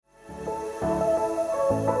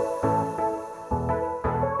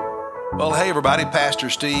Well, hey everybody,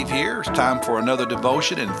 Pastor Steve here. It's time for another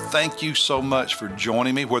devotion, and thank you so much for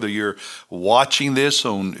joining me, whether you're watching this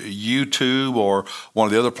on YouTube or one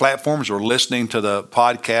of the other platforms or listening to the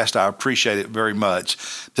podcast. I appreciate it very much.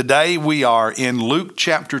 Today we are in Luke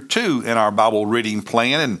chapter 2 in our Bible reading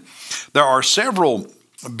plan, and there are several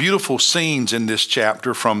beautiful scenes in this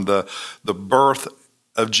chapter from the birth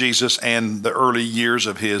of Jesus and the early years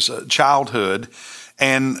of his childhood.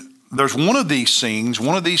 And there's one of these scenes,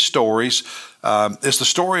 one of these stories, is the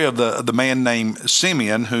story of the man named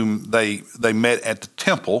Simeon, whom they met at the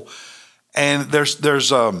temple. And there's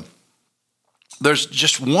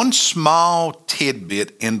just one small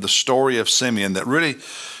tidbit in the story of Simeon that really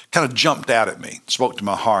kind of jumped out at me, spoke to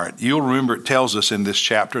my heart. You'll remember it tells us in this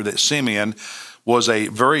chapter that Simeon was a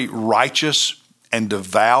very righteous and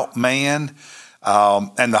devout man.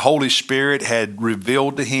 And the Holy Spirit had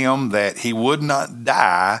revealed to him that he would not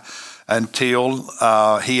die until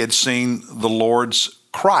he had seen the Lord's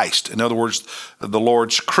Christ. In other words, the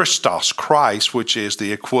Lord's Christos, Christ, which is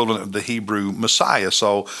the equivalent of the Hebrew Messiah.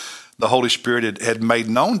 So the Holy Spirit had made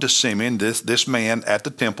known to Simeon, this man at the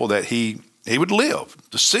temple, that he would live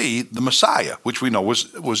to see the Messiah, which we know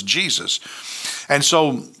was Jesus. And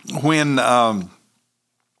so when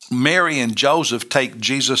Mary and Joseph take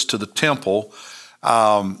Jesus to the temple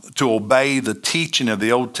to obey the teaching of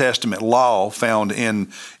the Old Testament law found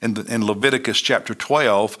in Leviticus chapter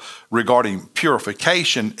 12 regarding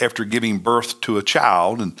purification after giving birth to a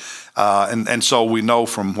child. And so we know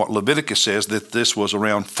from what Leviticus says that this was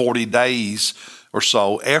around 40 days or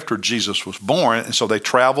so after Jesus was born. And so they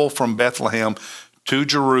travel from Bethlehem to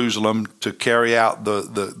Jerusalem to carry out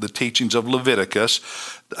the teachings of Leviticus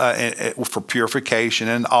for purification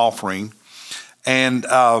and offering. And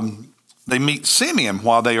they meet Simeon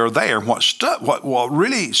while they are there. What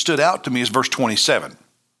really stood out to me is verse 27.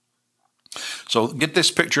 So get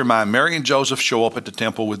this picture in mind. Mary and Joseph show up at the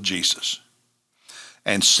temple with Jesus.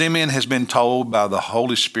 And Simeon has been told by the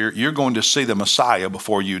Holy Spirit, you're going to see the Messiah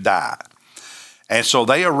before you die. And so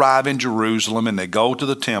they arrive in Jerusalem and they go to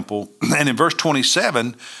the temple. And in verse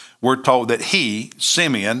 27, we're told that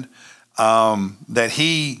Simeon, that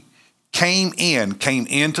he came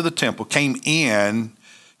into the temple, came in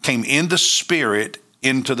the Spirit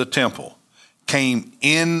into the temple, came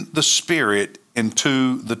in the Spirit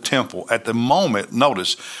into the temple at the moment,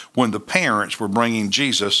 notice, when the parents were bringing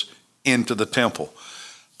Jesus into the temple.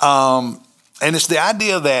 And it's the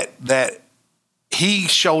idea that he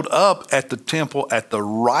showed up at the temple at the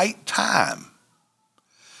right time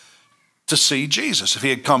to see Jesus. If he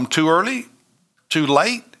had come too early, too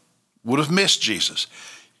late, would have missed Jesus.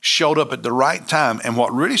 Showed up at the right time. And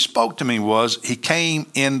what really spoke to me was he came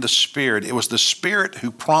in the Spirit. It was the Spirit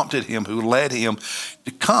who prompted him, who led him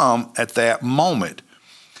to come at that moment.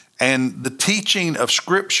 And the teaching of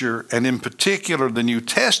Scripture, and in particular the New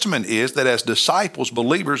Testament, is that as disciples,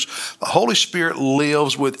 believers, the Holy Spirit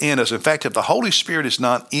lives within us. In fact, if the Holy Spirit is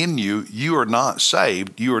not in you, you are not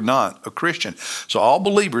saved. You are not a Christian. So all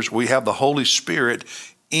believers, we have the Holy Spirit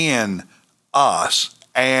in us.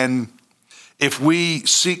 And if we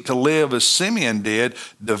seek to live as Simeon did,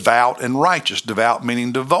 devout and righteous, devout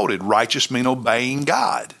meaning devoted, righteous meaning obeying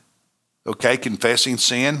God. Okay, confessing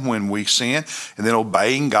sin when we sin, and then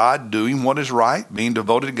obeying God, doing what is right, being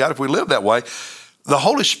devoted to God. If we live that way, the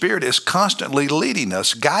Holy Spirit is constantly leading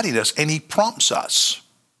us, guiding us, and he prompts us.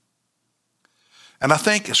 And I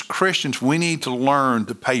think as Christians, we need to learn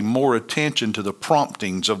to pay more attention to the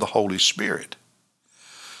promptings of the Holy Spirit.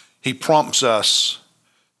 He prompts us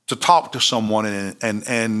to talk to someone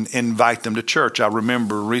and invite them to church. I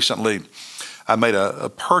remember recently I made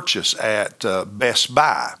a purchase at Best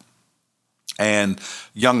Buy, and a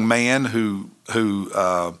young man who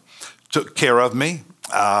took care of me,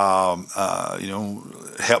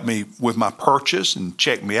 helped me with my purchase and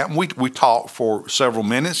checked me out. And we talked for several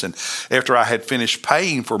minutes. And after I had finished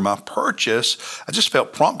paying for my purchase, I just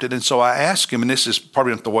felt prompted. And so I asked him, and this is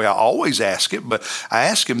probably not the way I always ask it, but I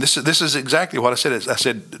asked him, this is exactly what I said. I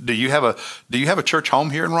said, do you have a church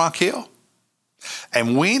home here in Rock Hill?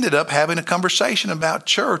 And we ended up having a conversation about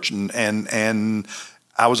church, and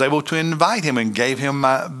I was able to invite him and gave him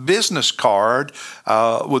my business card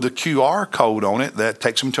with a QR code on it that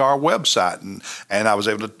takes him to our website. And I was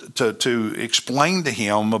able to explain to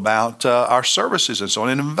him about our services and so on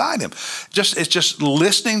and invite him. It's just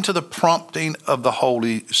listening to the prompting of the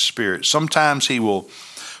Holy Spirit. Sometimes he will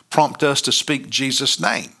prompt us to speak Jesus'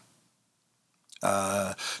 name.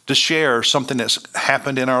 To share something that's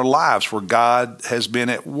happened in our lives where God has been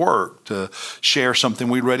at work, to share something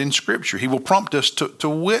we read in Scripture. He will prompt us to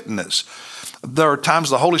witness. There are times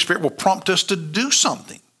the Holy Spirit will prompt us to do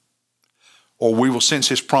something, or we will sense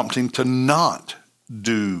his prompting to not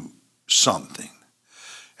do something.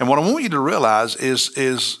 And what I want you to realize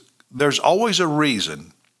is there's always a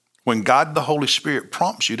reason when God the Holy Spirit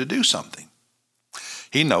prompts you to do something.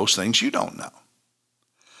 He knows things you don't know.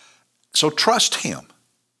 So trust him.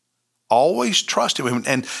 Always trust him.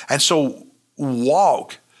 And so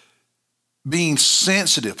walk being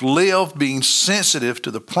sensitive, live being sensitive to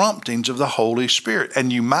the promptings of the Holy Spirit.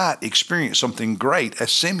 And you might experience something great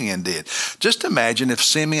as Simeon did. Just imagine if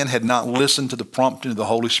Simeon had not listened to the prompting of the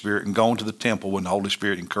Holy Spirit and gone to the temple when the Holy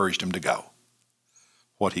Spirit encouraged him to go.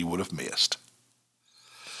 What he would have missed.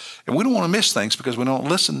 And we don't want to miss things because we don't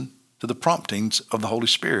listen to the promptings of the Holy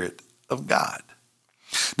Spirit of God.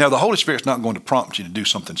 Now, the Holy Spirit's not going to prompt you to do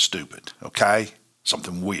something stupid, okay?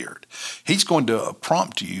 Something weird. He's going to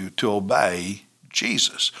prompt you to obey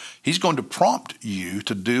Jesus. He's going to prompt you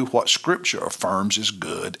to do what Scripture affirms is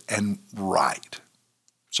good and right.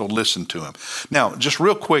 So listen to him. Now, just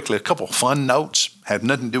real quickly, a couple of fun notes. Have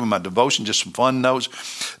nothing to do with my devotion, just some fun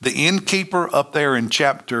notes. The innkeeper up there in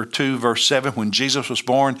chapter 2, verse 7, when Jesus was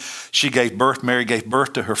born, Mary gave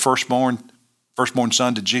birth to her firstborn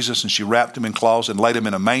son to Jesus, and she wrapped him in cloths and laid him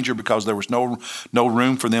in a manger because there was no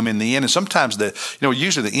room for them in the inn. And sometimes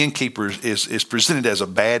usually the innkeeper is presented as a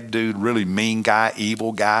bad dude, really mean guy,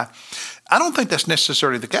 evil guy. I don't think that's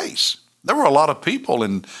necessarily the case. There were a lot of people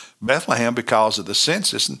in Bethlehem because of the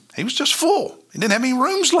census, and he was just full. He didn't have any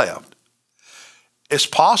rooms left. It's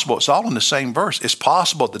possible, it's all in the same verse, it's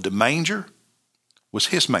possible that the manger was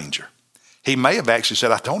his manger. He may have actually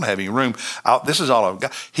said, I don't have any room. This is all I've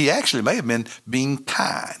got. He actually may have been being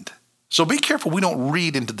kind. So be careful we don't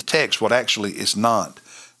read into the text what actually is not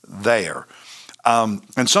there.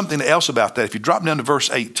 And something else about that, if you drop down to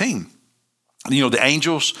verse 18, the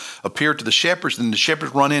angels appear to the shepherds, and the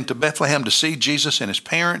shepherds run into Bethlehem to see Jesus and his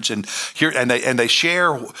parents, and they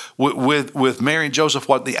share with Mary and Joseph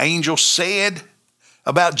what the angel said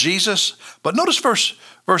about Jesus. But notice verse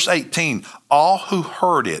 18, all who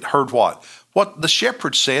heard it, heard what? What the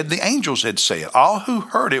shepherds said, the angels had said. All who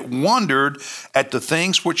heard it wondered at the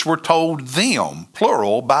things which were told them,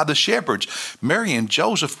 plural, by the shepherds. Mary and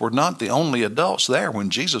Joseph were not the only adults there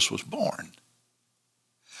when Jesus was born,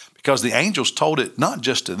 because the angels told it not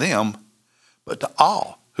just to them, but to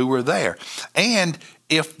all who were there. And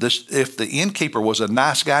if the innkeeper was a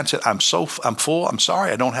nice guy and said, I'm full, I'm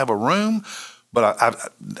sorry, I don't have a room, but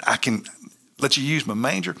I can let you use my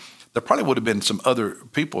manger, there probably would have been some other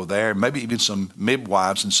people there, maybe even some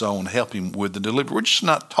midwives and so on, helping with the delivery. We're just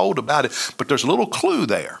not told about it, but there's a little clue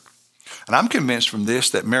there. And I'm convinced from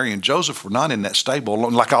this that Mary and Joseph were not in that stable.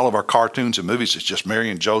 Like all of our cartoons and movies, it's just Mary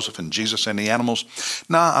and Joseph and Jesus and the animals.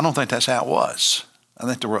 No, I don't think that's how it was. I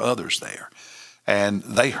think there were others there. And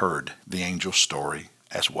they heard the angel's story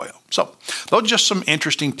as well. So those are just some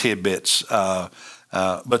interesting tidbits. But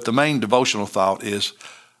the main devotional thought is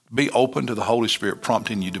be open to the Holy Spirit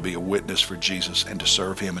prompting you to be a witness for Jesus and to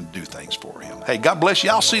serve him and do things for him. Hey, God bless you.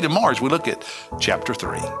 I'll see you tomorrow as we look at chapter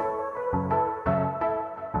 3.